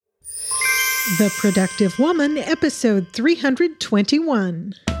The Productive Woman, episode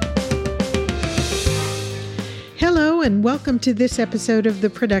 321. Hello, and welcome to this episode of The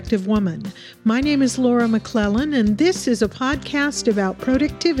Productive Woman. My name is Laura McClellan, and this is a podcast about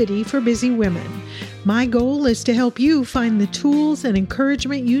productivity for busy women. My goal is to help you find the tools and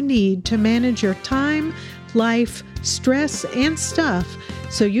encouragement you need to manage your time, life, stress, and stuff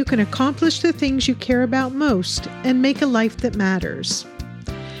so you can accomplish the things you care about most and make a life that matters.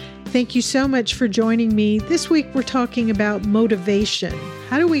 Thank you so much for joining me. This week we're talking about motivation.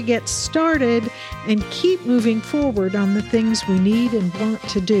 How do we get started and keep moving forward on the things we need and want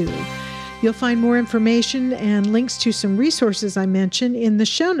to do? You'll find more information and links to some resources I mentioned in the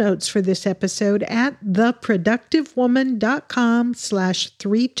show notes for this episode at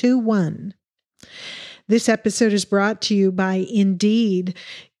theproductivewoman.com/321. This episode is brought to you by Indeed.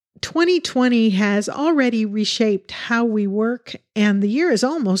 2020 has already reshaped how we work, and the year is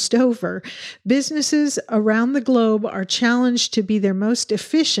almost over. Businesses around the globe are challenged to be their most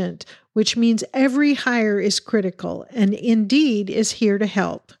efficient, which means every hire is critical, and Indeed is here to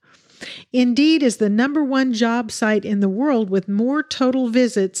help. Indeed is the #1 job site in the world with more total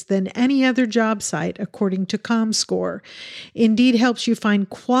visits than any other job site, according to ComScore. Indeed helps you find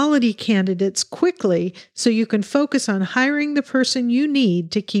quality candidates quickly so you can focus on hiring the person you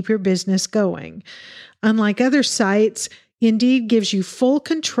need to keep your business going. Unlike other sites, Indeed gives you full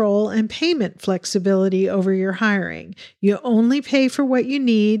control and payment flexibility over your hiring. You only pay for what you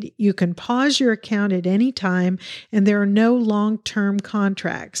need, you can pause your account at any time, and there are no long-term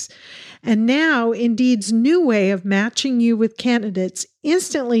contracts. And now, Indeed's new way of matching you with candidates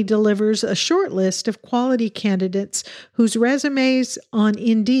instantly delivers a short list of quality candidates whose resumes on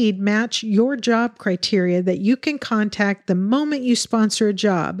Indeed match your job criteria that you can contact the moment you sponsor a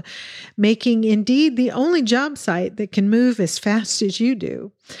job, making Indeed the only job site that can move as fast as you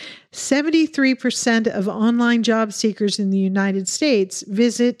do. 73% of online job seekers in the United States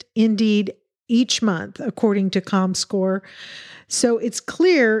visit Indeed each month, according to ComScore. So it's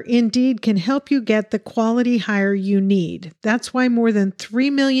clear Indeed can help you get the quality hire you need. That's why more than 3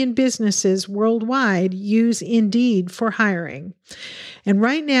 million businesses worldwide use Indeed for hiring. And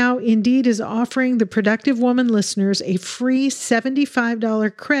right now, Indeed is offering the Productive Woman listeners a free $75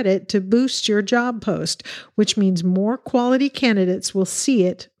 credit to boost your job post, which means more quality candidates will see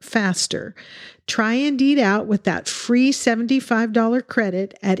it faster. Try Indeed out with that free $75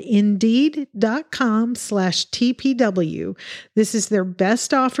 credit at Indeed.com/TPW. This is their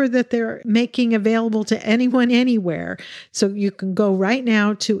best offer that they're making available to anyone anywhere. So you can go right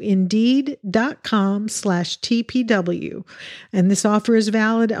now to Indeed.com/TPW. And this offer is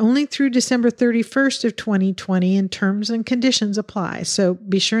valid only through December 31st of 2020, and terms and conditions apply. So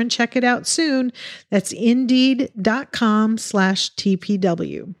be sure and check it out soon. That's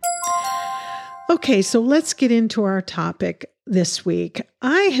Indeed.com/TPW. Okay, so let's get into our topic this week.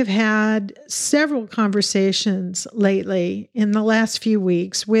 I have had several conversations lately in the last few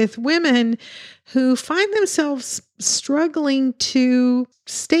weeks with women who find themselves struggling to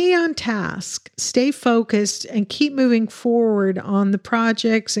stay on task, stay focused, and keep moving forward on the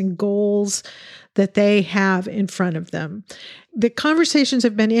projects and goals that they have in front of them. The conversations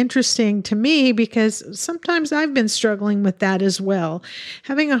have been interesting to me because sometimes I've been struggling with that as well.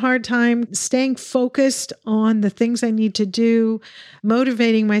 Having a hard time staying focused on the things I need to do,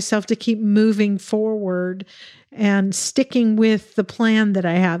 motivating myself to keep moving forward and sticking with the plan that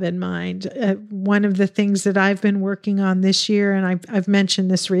I have in mind. One of the things that I've been working on this year, and I've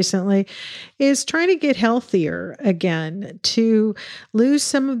mentioned this recently, is trying to get healthier again, to lose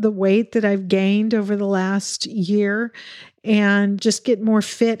some of the weight that I've gained over the last year and just get more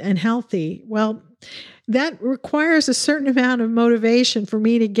fit and healthy. Well, that requires a certain amount of motivation for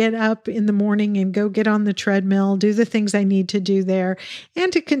me to get up in the morning and go get on the treadmill, do the things I need to do there,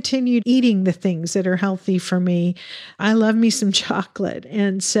 and to continue eating the things that are healthy for me. I love me some chocolate.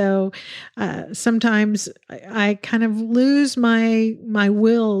 And so sometimes I kind of lose my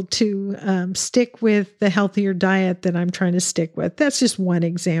will to stick with the healthier diet that I'm trying to stick with. That's just one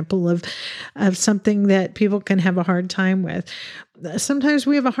example of something that people can have a hard time with. Sometimes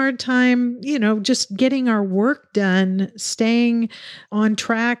we have a hard time, just getting our work done, staying on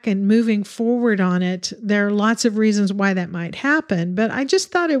track and moving forward on it. There are lots of reasons why that might happen, but I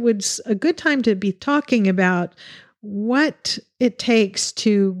just thought it was a good time to be talking about what it takes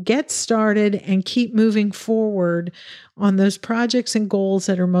to get started and keep moving forward on those projects and goals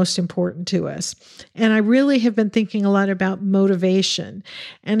that are most important to us. And I really have been thinking a lot about motivation.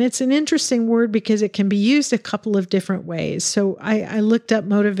 And it's an interesting word because it can be used a couple of different ways. So I looked up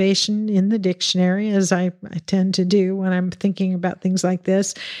motivation in the dictionary, as I tend to do when I'm thinking about things like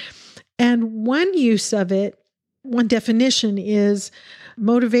this. And one use of it, one definition is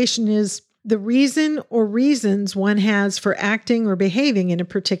motivation is the reason or reasons one has for acting or behaving in a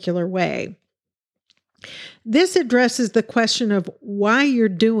particular way. This addresses the question of why you're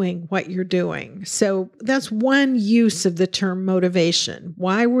doing what you're doing. So that's one use of the term motivation,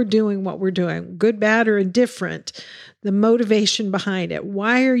 why we're doing what we're doing, good, bad, or indifferent, the motivation behind it.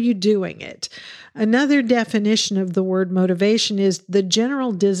 Why are you doing it? Another definition of the word motivation is the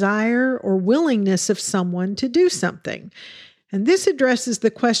general desire or willingness of someone to do something. And this addresses the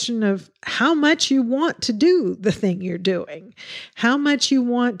question of how much you want to do the thing you're doing, how much you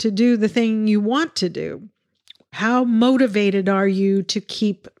want to do the thing you want to do. How motivated are you to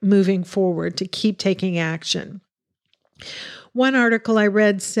keep moving forward, to keep taking action? One article I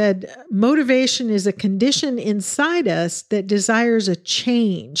read said, motivation is a condition inside us that desires a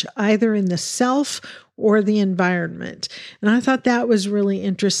change, either in the self or the environment. And I thought that was really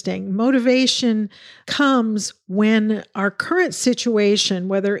interesting. Motivation comes when our current situation,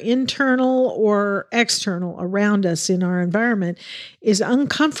 whether internal or external around us in our environment, is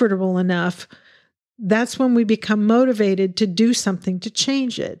uncomfortable enough. That's when we become motivated to do something to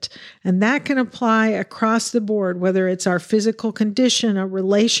change it. And that can apply across the board, whether it's our physical condition, a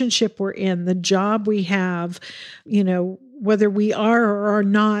relationship we're in, the job we have, whether we are or are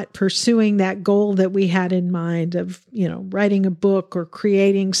not pursuing that goal that we had in mind of, writing a book or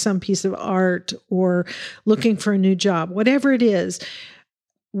creating some piece of art or looking for a new job, whatever it is,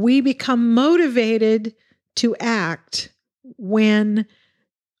 we become motivated to act when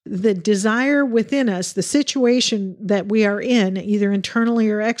the desire within us, the situation that we are in, either internally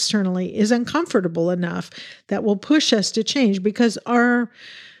or externally, is uncomfortable enough that will push us to change, because our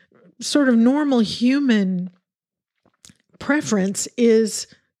sort of normal human preference is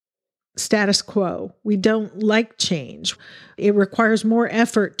status quo. We don't like change. It requires more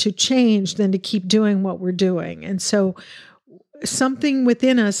effort to change than to keep doing what we're doing. And so something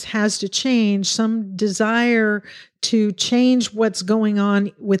within us has to change, some desire to change what's going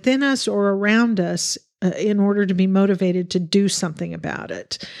on within us or around us in order to be motivated to do something about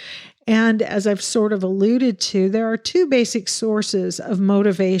it. And as I've sort of alluded to, there are two basic sources of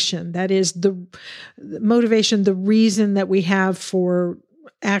motivation. That is the motivation, the reason that we have for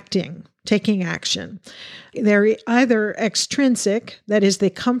acting, taking action. They're either extrinsic, that is,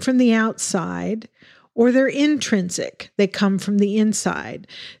 they come from the outside, or they're intrinsic, they come from the inside.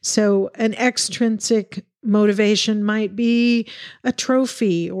 So an extrinsic motivation might be a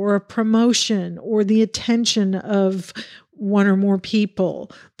trophy or a promotion or the attention of one or more people.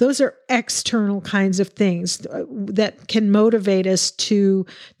 Those are external kinds of things that can motivate us to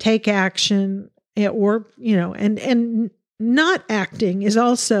take action, or, and not acting is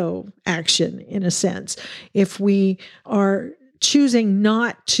also action in a sense. If we are choosing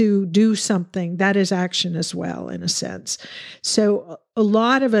not to do something, that is action as well, in a sense. So a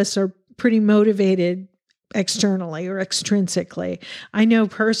lot of us are pretty motivated externally or extrinsically. I know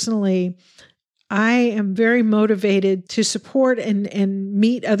personally, I am very motivated to support and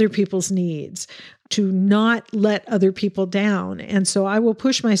meet other people's needs, to not let other people down. And so I will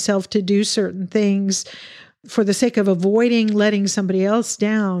push myself to do certain things for the sake of avoiding letting somebody else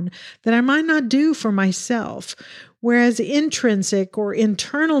down that I might not do for myself. Whereas intrinsic or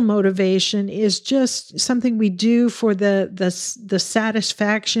internal motivation is just something we do for the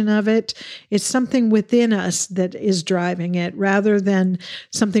satisfaction of it. It's something within us that is driving it, rather than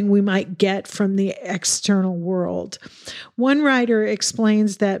something we might get from the external world. One writer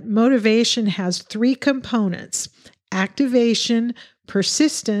explains that motivation has three components: activation,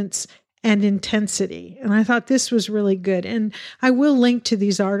 persistence, and intensity. And I thought this was really good. And I will link to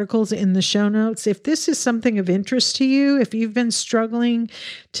these articles in the show notes. If this is something of interest to you, if you've been struggling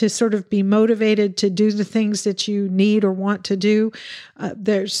to sort of be motivated to do the things that you need or want to do,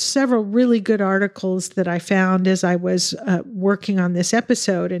 there's several really good articles that I found as I was working on this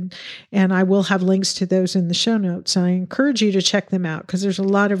episode. And I will have links to those in the show notes. I encourage you to check them out because there's a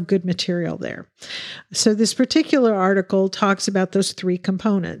lot of good material there. So this particular article talks about those three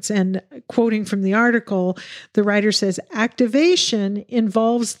components. And quoting from the article, the writer says, activation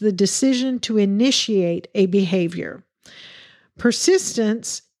involves the decision to initiate a behavior.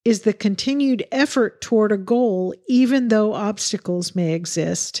 Persistence is the continued effort toward a goal, even though obstacles may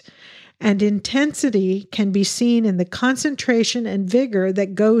exist. And intensity can be seen in the concentration and vigor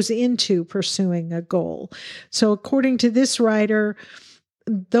that goes into pursuing a goal. So according to this writer,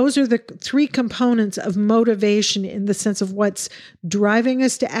 those are the three components of motivation in the sense of what's driving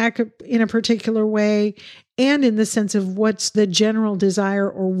us to act in a particular way and in the sense of what's the general desire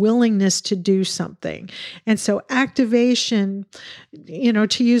or willingness to do something. And so activation,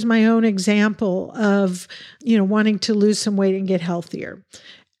 to use my own example of, wanting to lose some weight and get healthier.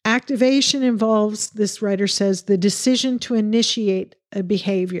 Activation involves, this writer says, the decision to initiate a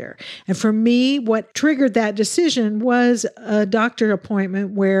behavior. And for me, what triggered that decision was a doctor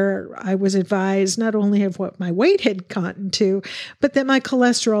appointment where I was advised not only of what my weight had gotten to, but that my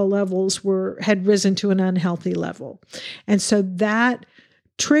cholesterol levels had risen to an unhealthy level. And so that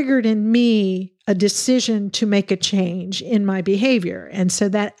triggered in me a decision to make a change in my behavior. And so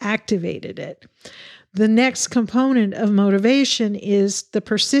that activated it. The next component of motivation is the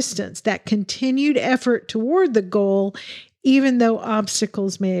persistence, that continued effort toward the goal, even though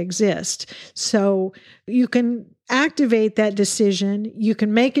obstacles may exist. So you can activate that decision. You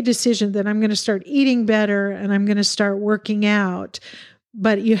can make a decision that I'm going to start eating better and I'm going to start working out,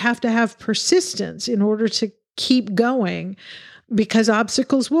 but you have to have persistence in order to keep going. Because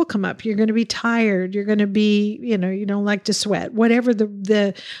obstacles will come up. You're going to be tired. You're going to be, you don't like to sweat. Whatever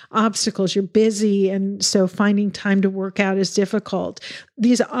the obstacles, you're busy. And so finding time to work out is difficult.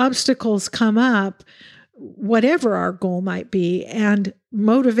 These obstacles come up, whatever our goal might be. And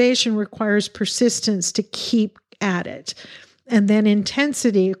motivation requires persistence to keep at it. And then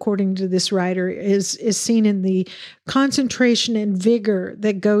intensity, according to this writer, is seen in the concentration and vigor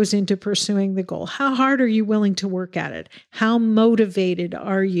that goes into pursuing the goal. How hard are you willing to work at it? How motivated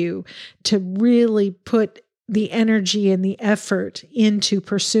are you to really put the energy and the effort into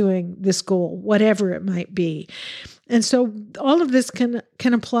pursuing this goal, whatever it might be? And so all of this can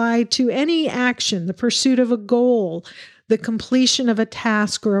apply to any action, the pursuit of a goal, the completion of a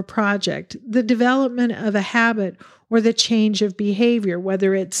task or a project, the development of a habit, or the change of behavior,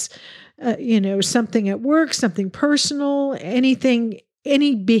 whether it's, something at work, something personal, any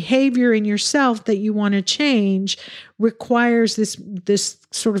behavior in yourself that you want to change requires this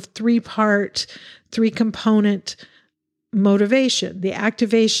sort of three-component motivation, the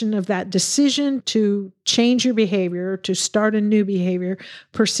activation of that decision to change your behavior, to start a new behavior,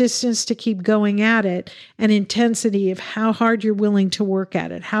 persistence to keep going at it, and intensity of how hard you're willing to work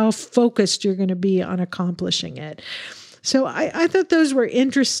at it, how focused you're going to be on accomplishing it. So I thought those were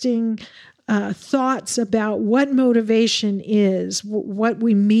interesting thoughts about what motivation is, what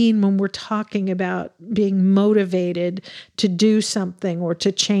we mean when we're talking about being motivated to do something or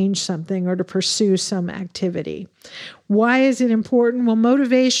to change something or to pursue some activity. Why is it important? Well,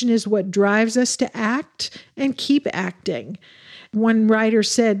 motivation is what drives us to act and keep acting. One writer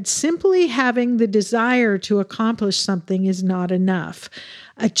said, simply having the desire to accomplish something is not enough.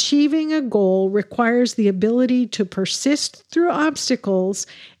 Achieving a goal requires the ability to persist through obstacles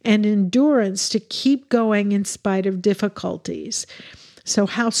and endurance to keep going in spite of difficulties. So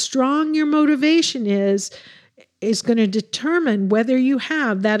how strong your motivation is going to determine whether you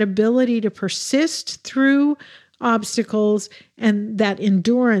have that ability to persist through obstacles and that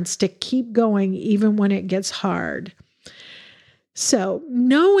endurance to keep going even when it gets hard. So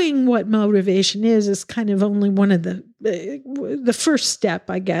knowing what motivation is kind of only one of the first step,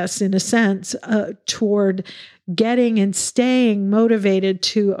 I guess, in a sense, toward getting and staying motivated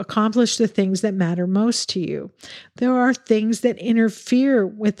to accomplish the things that matter most to you. There are things that interfere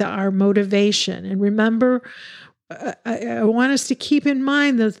with our motivation. And remember, I want us to keep in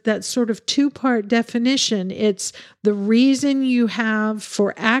mind that sort of two-part definition. It's the reason you have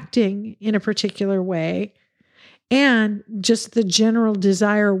for acting in a particular way, and just the general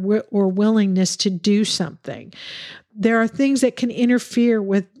desire or willingness to do something. There are things that can interfere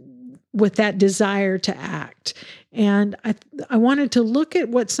with that desire to act. And I wanted to look at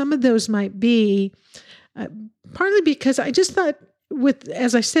what some of those might be, partly because I just thought,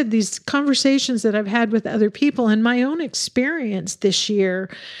 as I said, these conversations that I've had with other people and my own experience this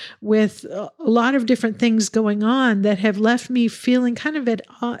year with a lot of different things going on that have left me feeling kind of at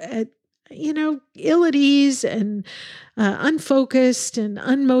ill at ease and unfocused and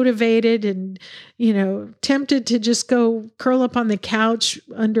unmotivated and, tempted to just go curl up on the couch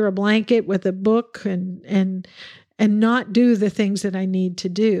under a blanket with a book and not do the things that I need to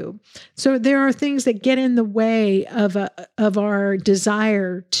do. So there are things that get in the way of our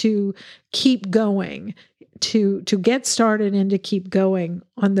desire to keep going, to get started and to keep going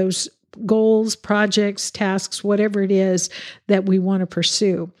on those goals, projects, tasks, whatever it is that we want to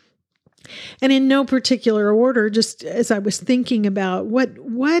pursue. And in no particular order, just as I was thinking about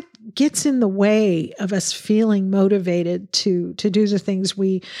what gets in the way of us feeling motivated to do the things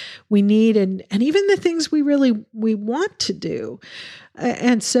we need and even the things we want to do.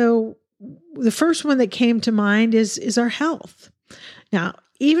 And so the first one that came to mind is our health. Now,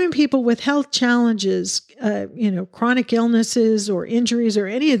 even people with health challenges, chronic illnesses or injuries or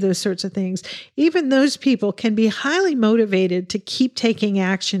any of those sorts of things, even those people can be highly motivated to keep taking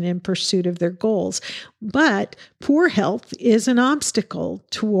action in pursuit of their goals. But poor health is an obstacle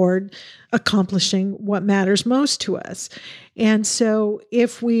toward accomplishing what matters most to us. And so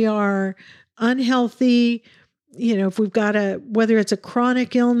if we are unhealthy, if we've got whether it's a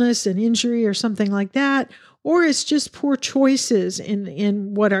chronic illness, an injury or something like that, or it's just poor choices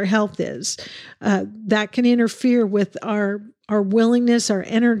in what our health is, that can interfere with our willingness, our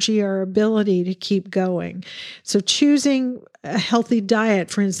energy, our ability to keep going. So choosing a healthy diet,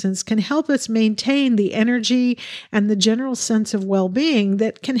 for instance, can help us maintain the energy and the general sense of well-being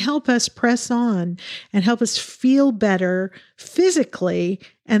that can help us press on and help us feel better physically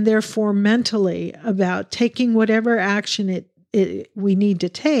and therefore mentally about taking whatever action we need to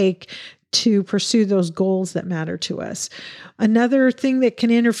take to pursue those goals that matter to us. Another thing that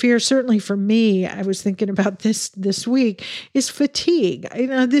can interfere, certainly for me, I was thinking about this week, is fatigue.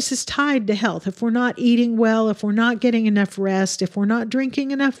 This is tied to health. If we're not eating well, if we're not getting enough rest, if we're not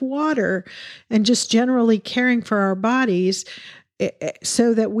drinking enough water, and just generally caring for our bodies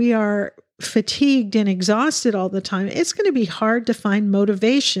so that we are fatigued and exhausted all the time, it's going to be hard to find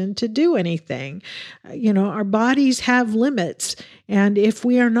motivation to do anything. Our bodies have limits. And if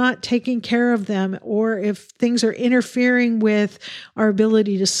we are not taking care of them, or if things are interfering with our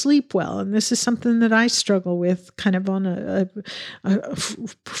ability to sleep well, and this is something that I struggle with kind of on a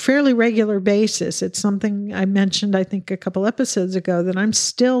fairly regular basis. It's something I mentioned, I think, a couple episodes ago, that I'm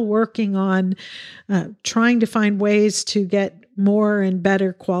still working on trying to find ways to get more and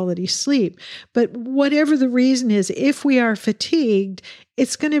better quality sleep. But whatever the reason is, if we are fatigued,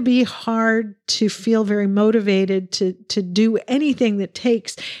 it's going to be hard to feel very motivated to do anything that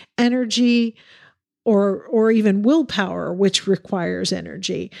takes energy or even willpower, which requires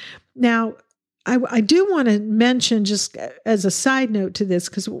energy. Now, I do want to mention, just as a side note to this,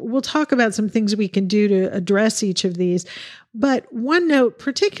 because we'll talk about some things we can do to address each of these. But one note,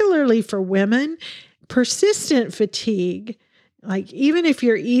 particularly for women, persistent fatigue, like even if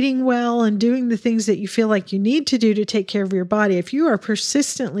you're eating well and doing the things that you feel like you need to do to take care of your body, if you are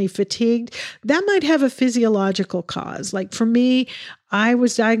persistently fatigued, that might have a physiological cause. Like for me, I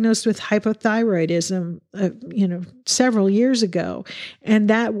was diagnosed with hypothyroidism, several years ago. And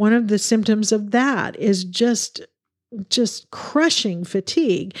that one of the symptoms of that is just crushing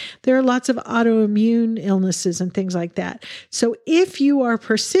fatigue. There are lots of autoimmune illnesses and things like that. So if you are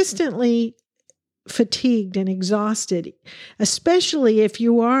persistently fatigued and exhausted, especially if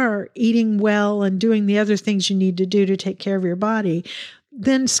you are eating well and doing the other things you need to do to take care of your body,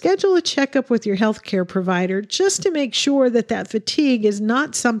 then schedule a checkup with your healthcare provider just to make sure that fatigue is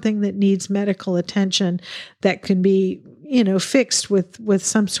not something that needs medical attention that can be, fixed with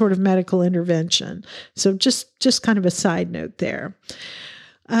some sort of medical intervention. So just kind of a side note there.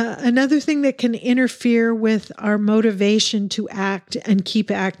 Another thing that can interfere with our motivation to act and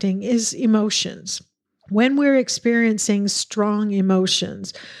keep acting is emotions. When we're experiencing strong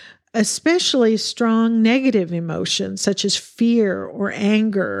emotions, especially strong negative emotions such as fear or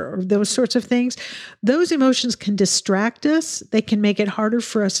anger or those sorts of things, those emotions can distract us. They can make it harder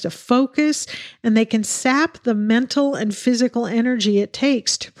for us to focus, and they can sap the mental and physical energy it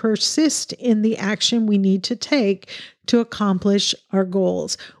takes to persist in the action we need to take to accomplish our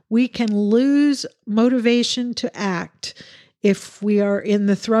goals. We can lose motivation to act if we are in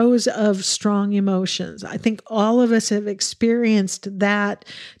the throes of strong emotions. I think all of us have experienced that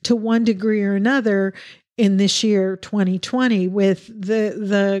to one degree or another in this year, 2020, with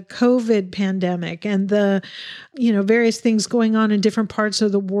the COVID pandemic and the, various things going on in different parts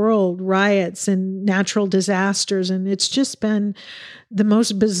of the world, riots and natural disasters. And it's just been the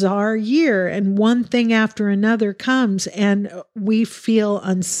most bizarre year. And one thing after another comes, and we feel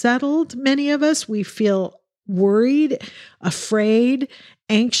unsettled. Many of us, we feel worried, afraid,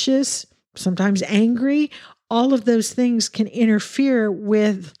 anxious, sometimes angry. All of those things can interfere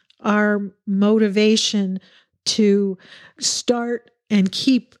with our motivation to start and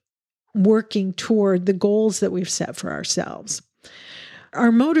keep working toward the goals that we've set for ourselves.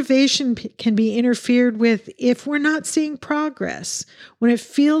 Our motivation can be interfered with if we're not seeing progress. When it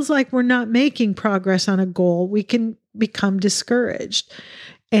feels like we're not making progress on a goal, we can become discouraged.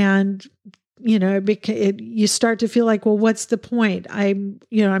 And you start to feel like, well, what's the point? I'm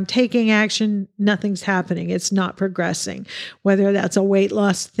taking action, nothing's happening. It's not progressing, whether that's a weight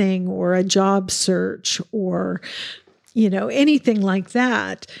loss thing or a job search or, anything like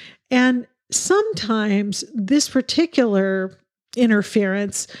that. And sometimes this particular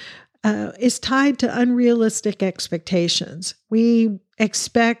interference is tied to unrealistic expectations. We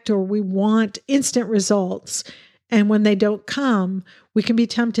expect or we want instant results. And when they don't come, we can be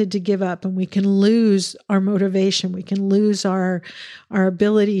tempted to give up and we can lose our motivation. We can lose our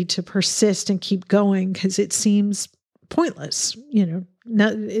ability to persist and keep going because it seems pointless.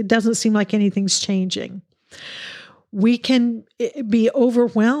 It doesn't seem like anything's changing. We can be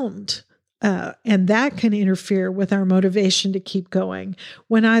overwhelmed, and that can interfere with our motivation to keep going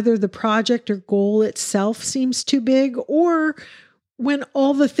when either the project or goal itself seems too big, or when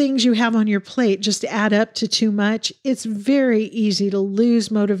all the things you have on your plate just add up to too much. It's very easy to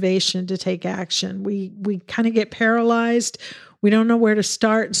lose motivation to take action. We kind of get paralyzed. We don't know where to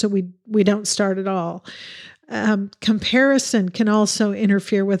start, so we don't start at all. Comparison can also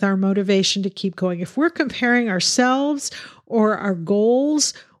interfere with our motivation to keep going. If we're comparing ourselves or our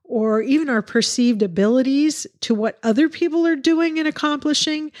goals or even our perceived abilities to what other people are doing and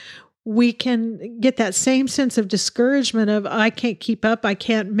accomplishing, we can get that same sense of discouragement of, I can't keep up, I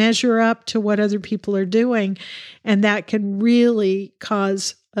can't measure up to what other people are doing. And that can really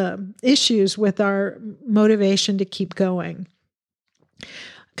cause issues with our motivation to keep going.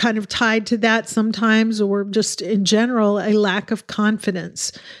 Kind of tied to that sometimes, or just in general, a lack of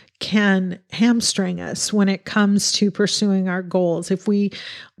confidence can hamstring us when it comes to pursuing our goals. If we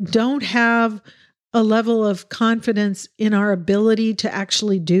don't have a level of confidence in our ability to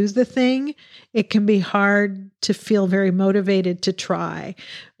actually do the thing, it can be hard to feel very motivated to try.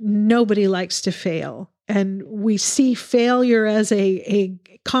 Nobody likes to fail. And we see failure as a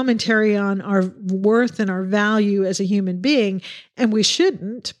commentary on our worth and our value as a human being, and we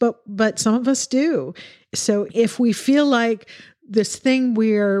shouldn't, but some of us do. So if we feel like this thing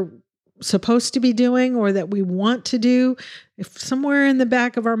we're supposed to be doing or that we want to do, if somewhere in the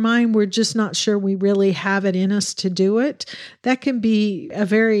back of our mind we're just not sure we really have it in us to do it, that can be a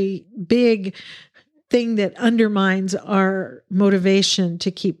very big thing that undermines our motivation to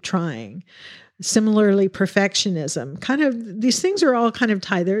keep trying. Similarly, perfectionism. Kind of, these things are all kind of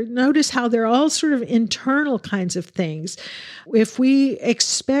tied there. Notice how they're all sort of internal kinds of things. If we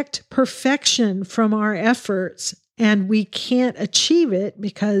expect perfection from our efforts and we can't achieve it,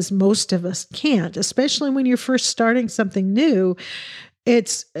 because most of us can't, especially when you're first starting something new,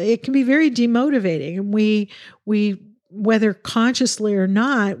 it can be very demotivating. And we whether consciously or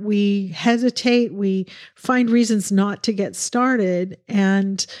not, we hesitate, we find reasons not to get started,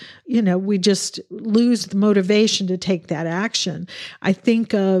 and, we just lose the motivation to take that action. I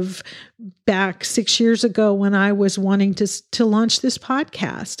think of back 6 years ago when I was wanting to launch this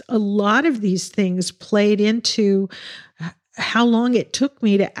podcast. A lot of these things played into how long it took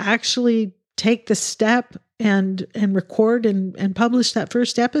me to actually take the step and record and publish that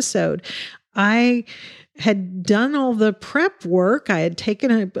first episode. I had done all the prep work. I had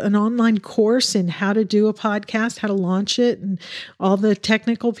taken an online course in how to do a podcast, how to launch it, and all the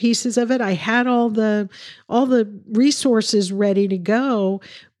technical pieces of it. I had all the resources ready to go,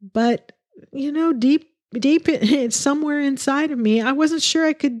 but deep somewhere inside of me, I wasn't sure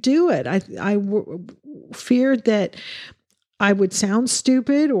I could do it. I feared that I would sound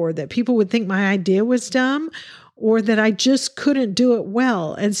stupid, or that people would think my idea was dumb, or that I just couldn't do it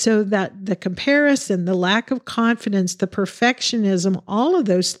well. And so that the comparison, the lack of confidence, the perfectionism, all of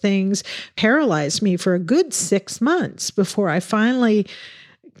those things paralyzed me for a good 6 months before I finally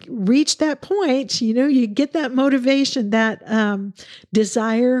reached that point. You get that motivation, that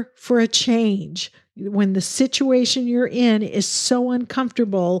desire for a change. When the situation you're in is so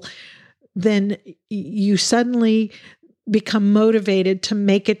uncomfortable, then you suddenly become motivated to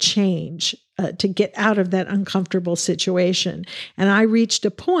make a change, to get out of that uncomfortable situation. And I reached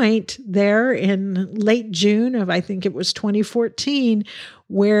a point there in late June of, I think it was 2014,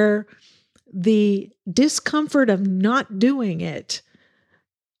 where the discomfort of not doing it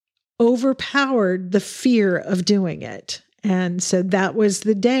overpowered the fear of doing it. And so that was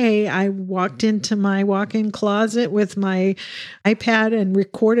the day I walked into my walk-in closet with my iPad and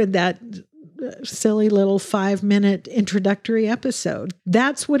recorded that silly little 5-minute introductory episode.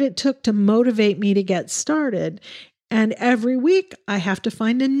 That's what it took to motivate me to get started. And every week I have to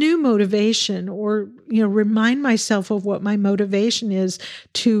find a new motivation, or, remind myself of what my motivation is,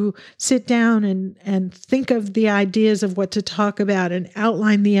 to sit down and think of the ideas of what to talk about and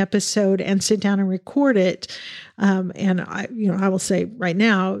outline the episode and sit down and record it. And I will say right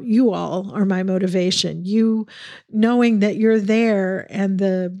now, you all are my motivation. You knowing that you're there, and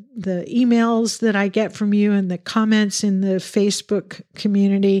the emails that I get from you and the comments in the Facebook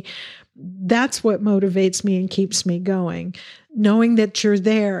community, that's what motivates me and keeps me going. Knowing that you're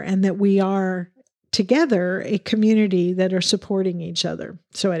there and that we are together a community that are supporting each other.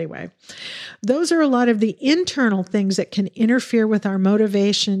 So anyway, those are a lot of the internal things that can interfere with our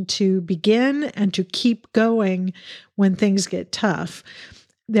motivation to begin and to keep going when things get tough.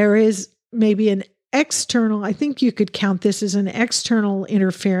 There is maybe an external, I think you could count this as an external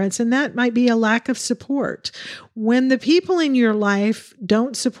interference, and that might be a lack of support. When the people in your life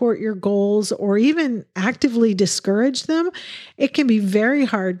don't support your goals or even actively discourage them, it can be very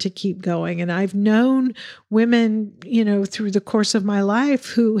hard to keep going. And I've known women, through the course of my life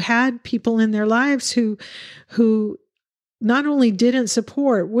who had people in their lives who not only didn't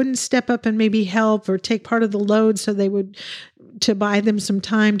support, wouldn't step up and maybe help or take part of the load so they would to buy them some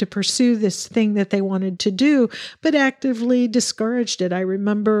time to pursue this thing that they wanted to do, but actively discouraged it. I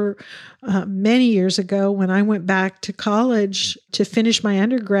remember many years ago when I went back to college to finish my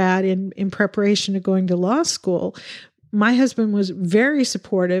undergrad in preparation to going to law school, my husband was very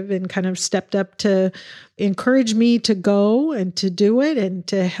supportive and kind of stepped up to encourage me to go and to do it and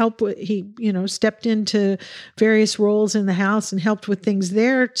to help with, he, stepped into various roles in the house and helped with things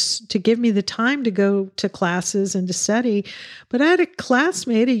there to give me the time to go to classes and to study. But I had a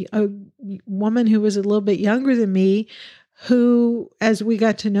classmate, a woman who was a little bit younger than me, who, as we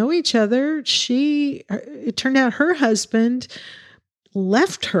got to know each other, it turned out her husband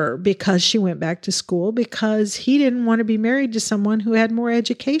left her because she went back to school because he didn't want to be married to someone who had more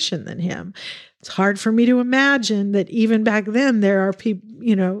education than him. It's hard for me to imagine that even back then there are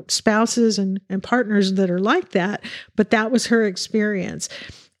people, spouses and partners that are like that, but that was her experience.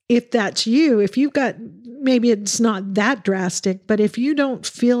 If that's you, if you've got, maybe it's not that drastic, but if you don't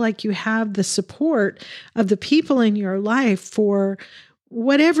feel like you have the support of the people in your life for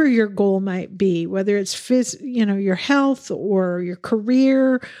whatever your goal might be, whether it's your health or your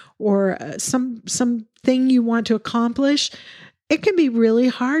career or something you want to accomplish, it can be really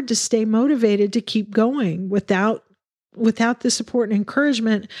hard to stay motivated to keep going without the support and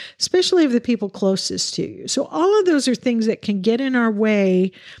encouragement, especially of the people closest to you. So all of those are things that can get in our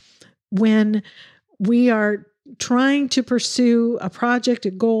way when we are trying to pursue a project,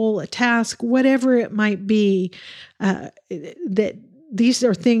 a goal, a task, whatever it might be, that these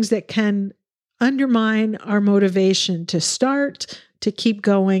are things that can undermine our motivation to start, to keep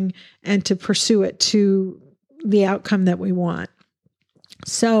going, and to pursue it to the outcome that we want.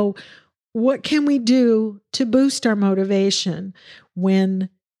 So, what can we do to boost our motivation when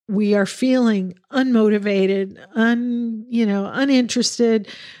we are feeling unmotivated, uninterested,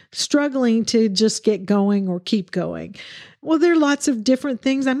 struggling to just get going or keep going? Well, there are lots of different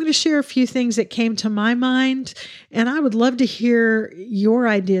things. I'm going to share a few things that came to my mind, and I would love to hear your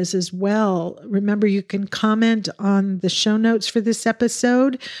ideas as well. Remember, you can comment on the show notes for this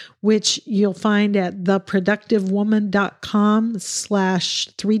episode, which you'll find at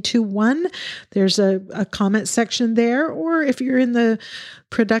theproductivewoman.com/321. There's a comment section there, or if you're in the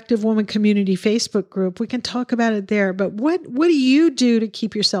Productive Woman Community Facebook group, we can talk about it there. But what do you do to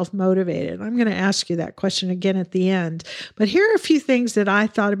keep yourself motivated? I'm going to ask you that question again at the end. But here are a few things that I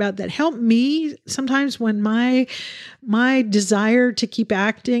thought about that help me sometimes when my desire to keep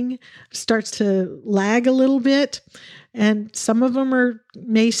acting starts to lag a little bit. And some of them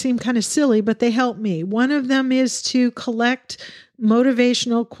may seem kind of silly, but they help me. One of them is to collect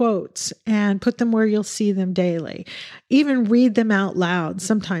motivational quotes and put them where you'll see them daily. Even read them out loud.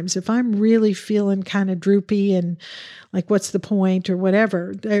 Sometimes if I'm really feeling kind of droopy and like, what's the point or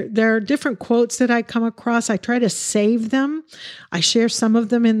whatever, there are different quotes that I come across. I try to save them. I share some of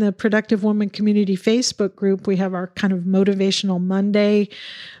them in the Productive Woman Community Facebook group. We have our kind of Motivational Monday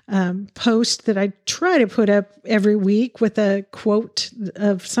post that I try to put up every week with a quote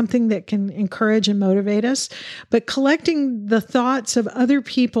of something that can encourage and motivate us. But collecting the thoughts of other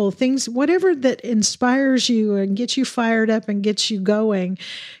people, things, whatever that inspires you and gets you fired up and gets you going,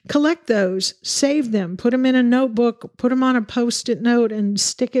 collect those, save them, put them in a notebook, put them on a Post-it note and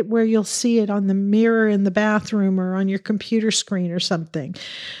stick it where you'll see it on the mirror in the bathroom or on your computer screen or something.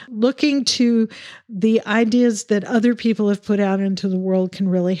 Looking to the ideas that other people have put out into the world can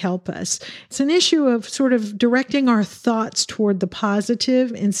really help us. It's an issue of sort of directing our thoughts toward the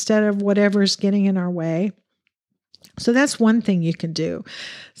positive instead of whatever's getting in our way. So that's one thing you can do.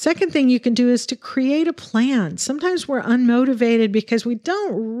 Second thing you can do is to create a plan. Sometimes we're unmotivated because we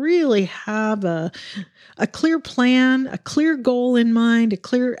don't really have a clear plan, a clear goal in mind, a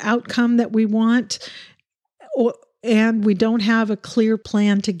clear outcome that we want, and we don't have a clear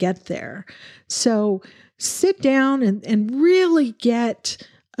plan to get there. So sit down and really get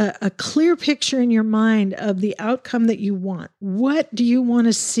a clear picture in your mind of the outcome that you want. What do you want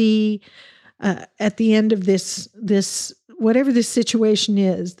to see at the end of this whatever the situation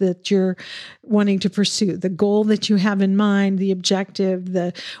is that you're wanting to pursue, the goal that you have in mind, the objective,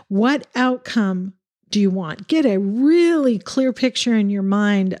 what outcome do you want? Get a really clear picture in your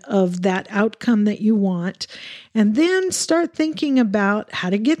mind of that outcome that you want, and then start thinking about how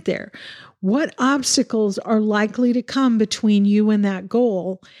to get there. What obstacles are likely to come between you and that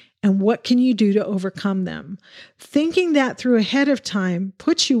goal, and what can you do to overcome them? Thinking that through ahead of time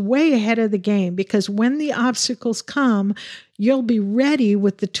puts you way ahead of the game, because when the obstacles come, you'll be ready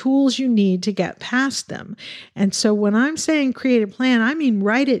with the tools you need to get past them. And so when I'm saying create a plan, I mean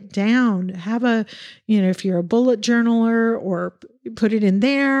write it down. Have if you're a bullet journaler, or put it in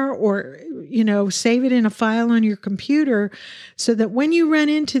there, or, save it in a file on your computer, so that when you run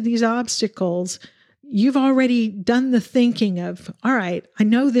into these obstacles, you've already done the thinking of, all right, I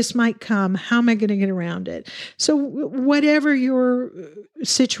know this might come. How am I going to get around it? So whatever your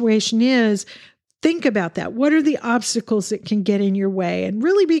situation is, think about that. What are the obstacles that can get in your way? And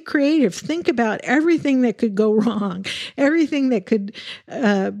really be creative. Think about everything that could go wrong, everything that could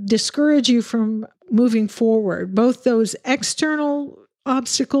discourage you from moving forward, both those external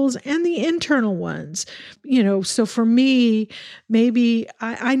obstacles and the internal ones. So for me, maybe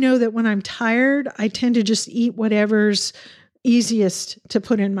I know that when I'm tired, I tend to just eat whatever's easiest to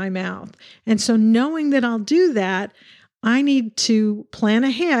put in my mouth. And so knowing that I'll do that, I need to plan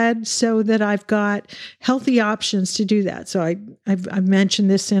ahead so that I've got healthy options to do that. So I've mentioned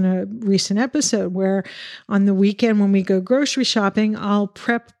this in a recent episode, where on the weekend when we go grocery shopping, I'll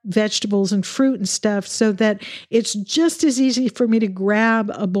prep vegetables and fruit and stuff so that it's just as easy for me to grab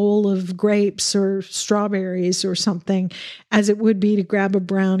a bowl of grapes or strawberries or something as it would be to grab a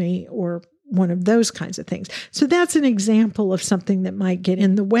brownie or one of those kinds of things. So that's an example of something that might get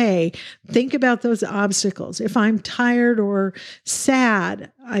in the way. Think about those obstacles. If I'm tired or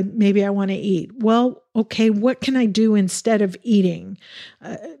sad, maybe I want to eat. Well, okay, what can I do instead of eating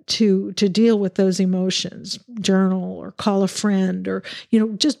to deal with those emotions? Journal or call a friend, or,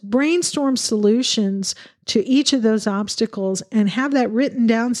 just brainstorm solutions to each of those obstacles and have that written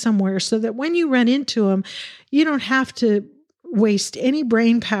down somewhere, so that when you run into them, you don't have to waste any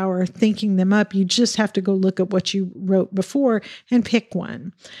brain power thinking them up. You just have to go look at what you wrote before and pick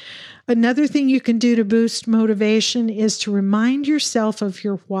one. Another thing you can do to boost motivation is to remind yourself of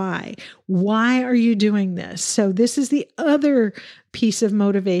your why. Why are you doing this? So this is the other piece of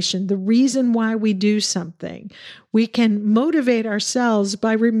motivation, the reason why we do something. We can motivate ourselves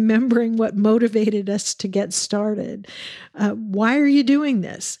by remembering what motivated us to get started. Why are you doing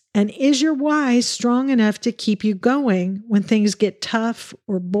this? And is your why strong enough to keep you going when things get tough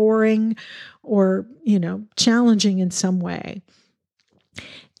or boring or, challenging in some way?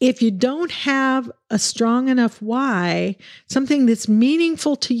 If you don't have a strong enough why, something that's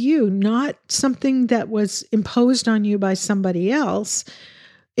meaningful to you, not something that was imposed on you by somebody else,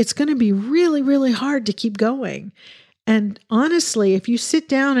 it's going to be really, really hard to keep going. And honestly, if you sit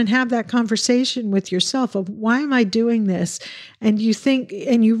down and have that conversation with yourself of why am I doing this? And you think,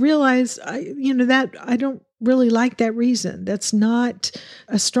 and you realize, that I don't really like that reason. That's not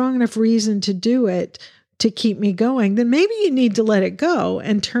a strong enough reason to do it to keep me going, then maybe you need to let it go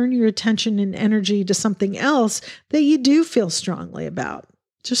and turn your attention and energy to something else that you do feel strongly about.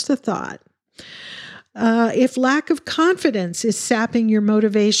 Just a thought. If lack of confidence is sapping your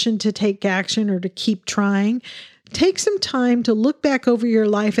motivation to take action or to keep trying, take some time to look back over your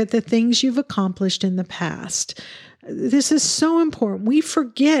life at the things you've accomplished in the past. This is so important. We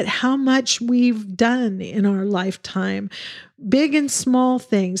forget how much we've done in our lifetime. Big and small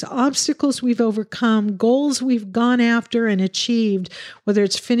things, obstacles we've overcome, goals we've gone after and achieved, whether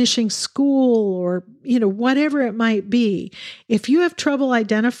it's finishing school or, whatever it might be. If you have trouble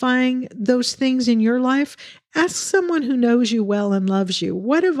identifying those things in your life, ask someone who knows you well and loves you.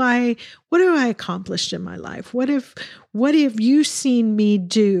 What have I accomplished in my life? What have you seen me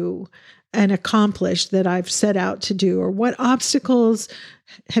do and accomplish that I've set out to do? Or what obstacles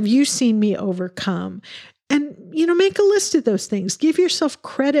have you seen me overcome? And, make a list of those things. Give yourself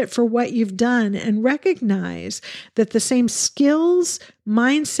credit for what you've done and recognize that the same skills,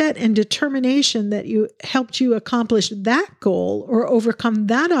 mindset, and determination that helped you accomplish that goal or overcome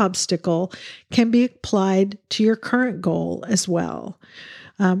that obstacle can be applied to your current goal as well.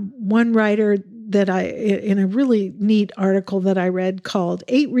 One writer that in a really neat article that I read called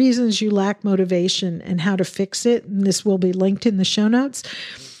 8 Reasons You Lack Motivation and How to Fix It, and this will be linked in the show notes.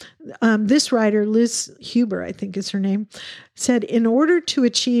 This writer, Liz Huber, I think is her name, said, in order to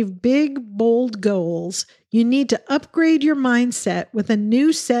achieve big, bold goals, You need to upgrade your mindset with a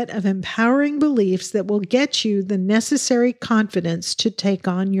new set of empowering beliefs that will get you the necessary confidence to take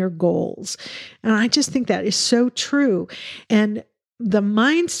on your goals. And I just think that is so true. And the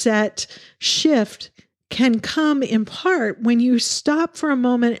mindset shift can come in part when you stop for a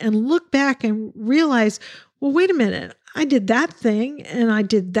moment and look back and realize, well, wait a minute, I did that thing and I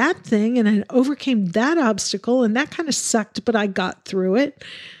did that thing and I overcame that obstacle and that kind of sucked, but I got through it.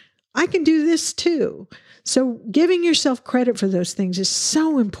 I can do this too. So giving yourself credit for those things is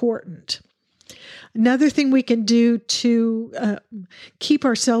so important. Another thing we can do to keep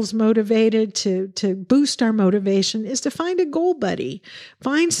ourselves motivated, to boost our motivation, is to find a goal buddy.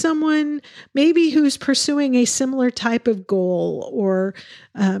 Find someone maybe who's pursuing a similar type of goal or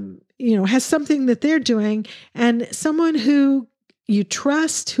has something that they're doing, and someone who you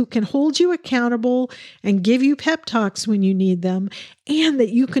trust, who can hold you accountable and give you pep talks when you need them, and that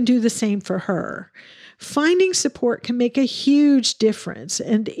you can do the same for her. Finding support can make a huge difference.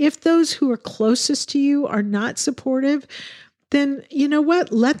 And if those who are closest to you are not supportive, then you know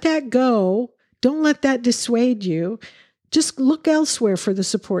what? Let that go. Don't let that dissuade you. Just look elsewhere for the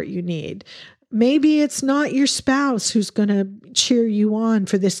support you need. Maybe it's not your spouse who's going to cheer you on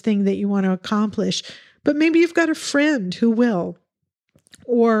for this thing that you want to accomplish, but maybe you've got a friend who will.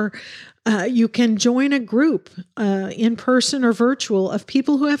 Or you can join a group in person or virtual of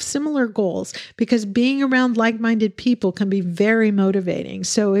people who have similar goals, because being around like-minded people can be very motivating.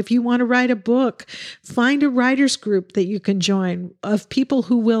 So if you want to write a book, find a writer's group that you can join of people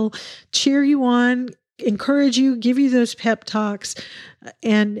who will cheer you on, encourage you, give you those pep talks,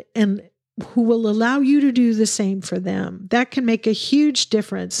 and who will allow you to do the same for them. That can make a huge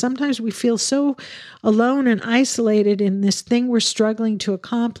difference. Sometimes we feel so alone and isolated in this thing we're struggling to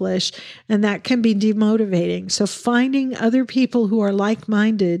accomplish, and that can be demotivating. So finding other people who are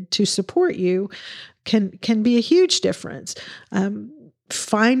like-minded to support you can be a huge difference.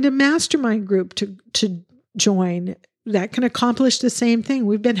 Find a mastermind group to join that can accomplish the same thing.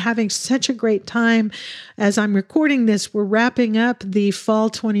 We've been having such a great time. As I'm recording this, we're wrapping up the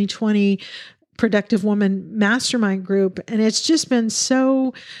fall 2020 Productive Woman Mastermind group. And it's just been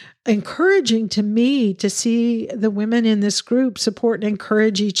so encouraging to me to see the women in this group support and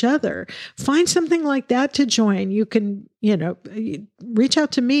encourage each other. Find something like that to join. You can, reach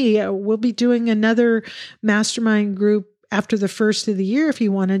out to me. We'll be doing another mastermind group after the first of the year if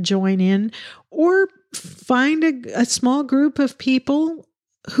you want to join in, or find a small group of people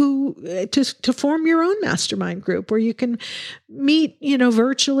who to form your own mastermind group where you can meet,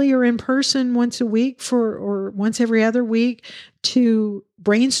 virtually or in person once a week or once every other week to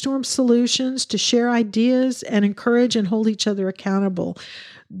brainstorm solutions, to share ideas and encourage and hold each other accountable.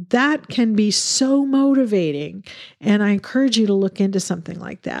 That can be so motivating. And I encourage you to look into something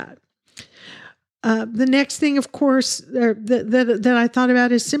like that. The next thing, of course, that I thought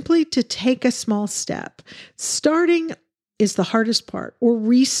about is simply to take a small step. Starting is the hardest part, or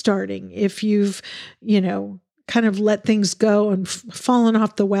restarting if you've, kind of let things go and fallen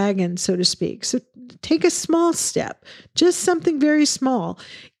off the wagon, so to speak. So take a small step, just something very small.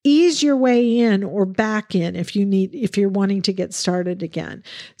 Ease your way in or back in if you're wanting to get started again.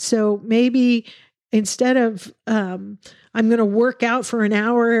 So maybe instead of, I'm going to work out for an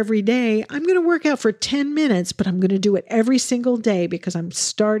hour every day, I'm going to work out for 10 minutes, but I'm going to do it every single day because I'm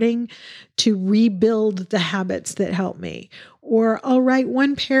starting to rebuild the habits that help me. Or I'll write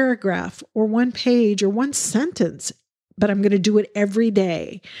one paragraph or one page or one sentence, but I'm going to do it every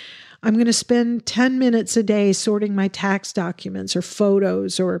day. I'm going to spend 10 minutes a day sorting my tax documents or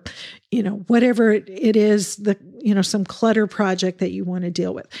photos or, whatever it is, some clutter project that you want to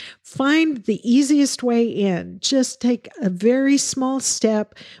deal with. Find the easiest way in. Just take a very small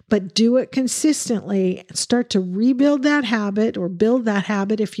step, but do it consistently. Start to rebuild that habit or build that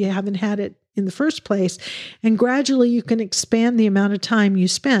habit if you haven't had it in the first place. And gradually you can expand the amount of time you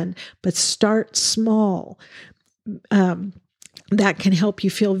spend, but start small. That can help you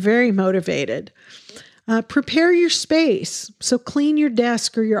feel very motivated. Prepare your space. So clean your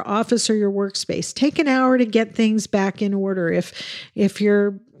desk or your office or your workspace. Take an hour to get things back in order. If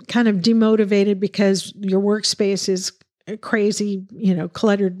you're kind of demotivated because your workspace is a crazy,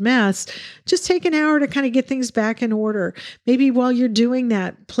 cluttered mess, just take an hour to kind of get things back in order. Maybe while you're doing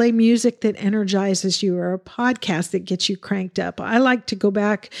that, play music that energizes you or a podcast that gets you cranked up. I like to go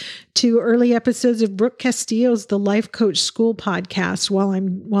back to early episodes of Brooke Castillo's The Life Coach School podcast while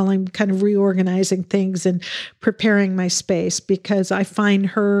I'm kind of reorganizing things and preparing my space, because I find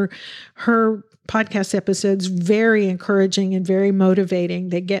her podcast episodes very encouraging and very motivating.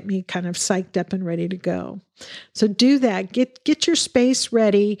 They get me kind of psyched up and ready to go. So do that. Get your space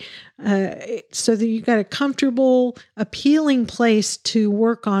ready so that you've got a comfortable, appealing place to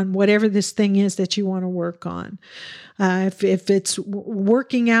work on whatever this thing is that you want to work on. If it's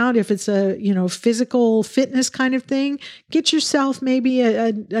working out, if it's a physical fitness kind of thing, get yourself maybe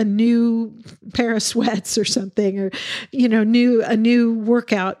a new pair of sweats or something, or a new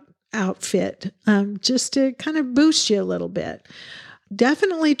workout outfit, just to kind of boost you a little bit.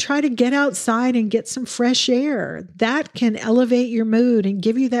 Definitely try to get outside and get some fresh air. That can elevate your mood and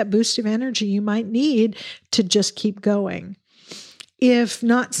give you that boost of energy you might need to just keep going. If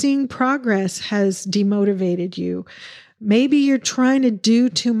not seeing progress has demotivated you, maybe you're trying to do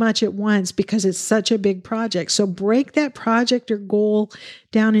too much at once because it's such a big project. So break that project or goal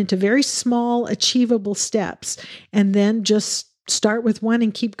down into very small, achievable steps, and then just start with one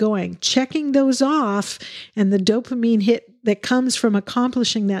and keep going. Checking those off and the dopamine hit that comes from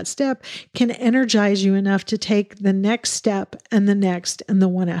accomplishing that step can energize you enough to take the next step and the next and the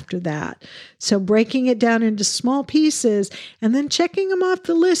one after that. So breaking it down into small pieces and then checking them off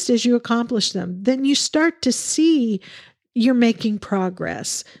the list as you accomplish them, then you start to see you're making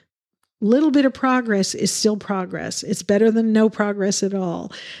progress. Little bit of progress is still progress. It's better than no progress at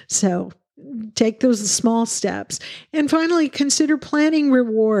all. So take those small steps. And finally, consider planning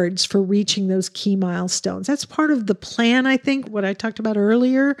rewards for reaching those key milestones. That's part of the plan, I think, what I talked about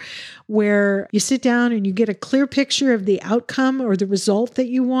earlier, where you sit down and you get a clear picture of the outcome or the result that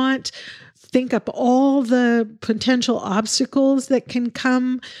you want. Think up all the potential obstacles that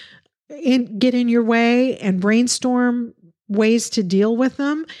can get in your way, and brainstorm ways to deal with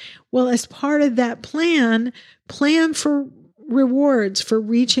them. Well, as part of that plan for rewards for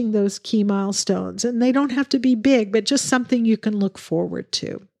reaching those key milestones. And they don't have to be big, but just something you can look forward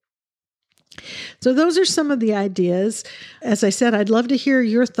to. So those are some of the ideas. As I said, I'd love to hear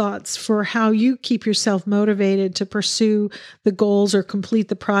your thoughts for how you keep yourself motivated to pursue the goals or complete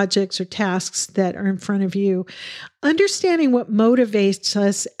the projects or tasks that are in front of you. Understanding what motivates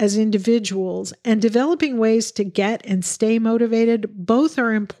us as individuals and developing ways to get and stay motivated, both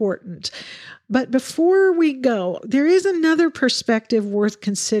are important. But before we go, there is another perspective worth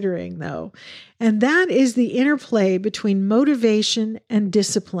considering, though, and that is the interplay between motivation and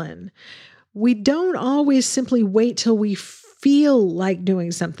discipline. We don't always simply wait till we feel like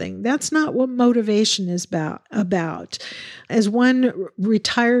doing something. That's not what motivation is about. As one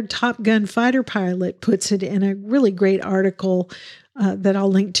retired Top Gun fighter pilot puts it in a really great article that I'll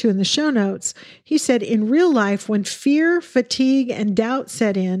link to in the show notes, he said, in real life, when fear, fatigue, and doubt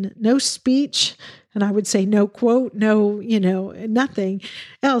set in, no speech, and I would say no quote, nothing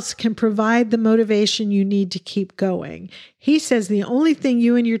else can provide the motivation you need to keep going. He says the only thing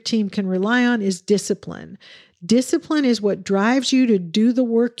you and your team can rely on is discipline. Discipline is what drives you to do the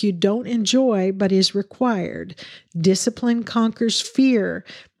work you don't enjoy but is required. Discipline conquers fear.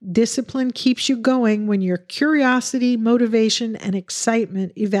 Discipline keeps you going when your curiosity, motivation, and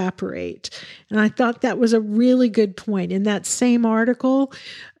excitement evaporate. And I thought that was a really good point. In that same article,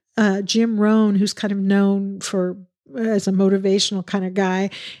 Jim Rohn, who's kind of known as a motivational kind of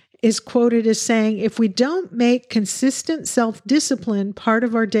guy, is quoted as saying, if we don't make consistent self-discipline part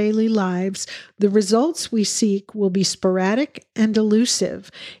of our daily lives, the results we seek will be sporadic and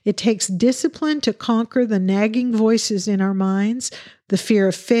elusive. It takes discipline to conquer the nagging voices in our minds, the fear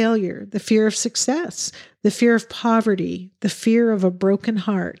of failure, the fear of success, the fear of poverty, the fear of a broken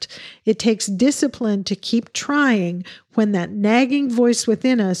heart. It takes discipline to keep trying when that nagging voice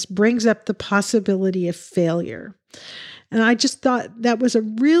within us brings up the possibility of failure. And I just thought that was a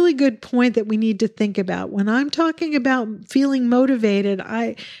really good point that we need to think about. When I'm talking about feeling motivated,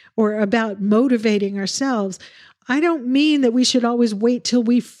 or about motivating ourselves, I don't mean that we should always wait till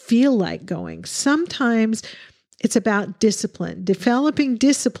we feel like going. Sometimes it's about discipline, developing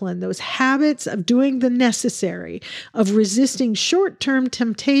discipline, those habits of doing the necessary, of resisting short-term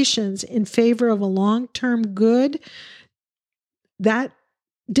temptations in favor of a long-term good. That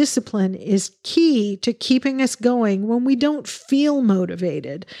discipline is key to keeping us going when we don't feel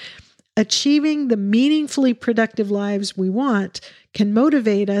motivated. Achieving the meaningfully productive lives we want can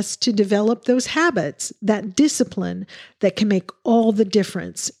motivate us to develop those habits, that discipline that can make all the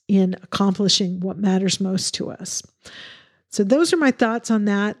difference in accomplishing what matters most to us. So those are my thoughts on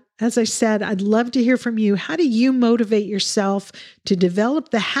that. As I said, I'd love to hear from you. How do you motivate yourself to develop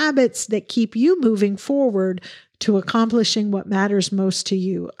the habits that keep you moving forward to accomplishing what matters most to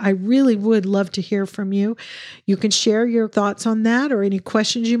you? I really would love to hear from you. You can share your thoughts on that or any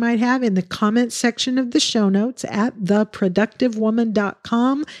questions you might have in the comments section of the show notes at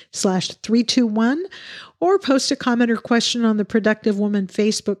theproductivewoman.com/321, or post a comment or question on the Productive Woman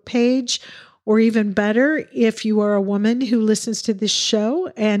Facebook page. Or even better, if you are a woman who listens to this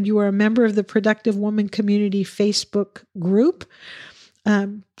show and you are a member of the Productive Woman Community Facebook group,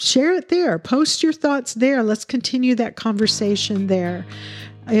 share it there. Post your thoughts there. Let's continue that conversation there.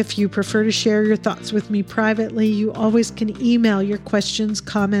 If you prefer to share your thoughts with me privately, you always can email your questions,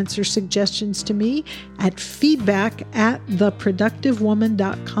 comments, or suggestions to me at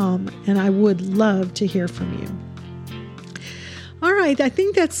feedback@theproductivewoman.com, and I would love to hear from you. All right, I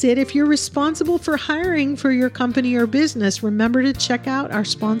think that's it. If you're responsible for hiring for your company or business, remember to check out our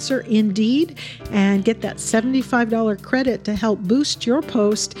sponsor, Indeed, and get that $75 credit to help boost your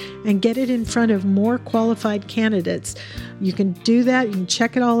post and get it in front of more qualified candidates. You can do that. You can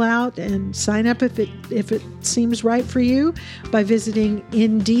check it all out and sign up if it seems right for you by visiting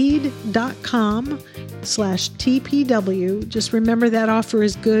Indeed.com/TPW. Just remember that offer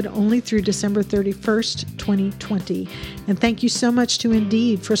is good only through December 31st, 2020. And thank you so much to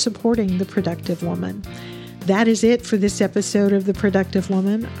Indeed for supporting The Productive Woman. That is it for this episode of The Productive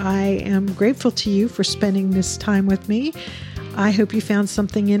Woman. I am grateful to you for spending this time with me. I hope you found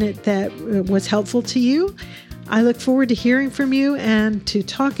something in it that was helpful to you. I look forward to hearing from you and to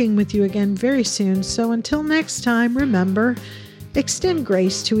talking with you again very soon. So until next time, remember, extend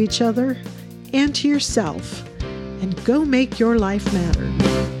grace to each other and to yourself, and go make your life matter.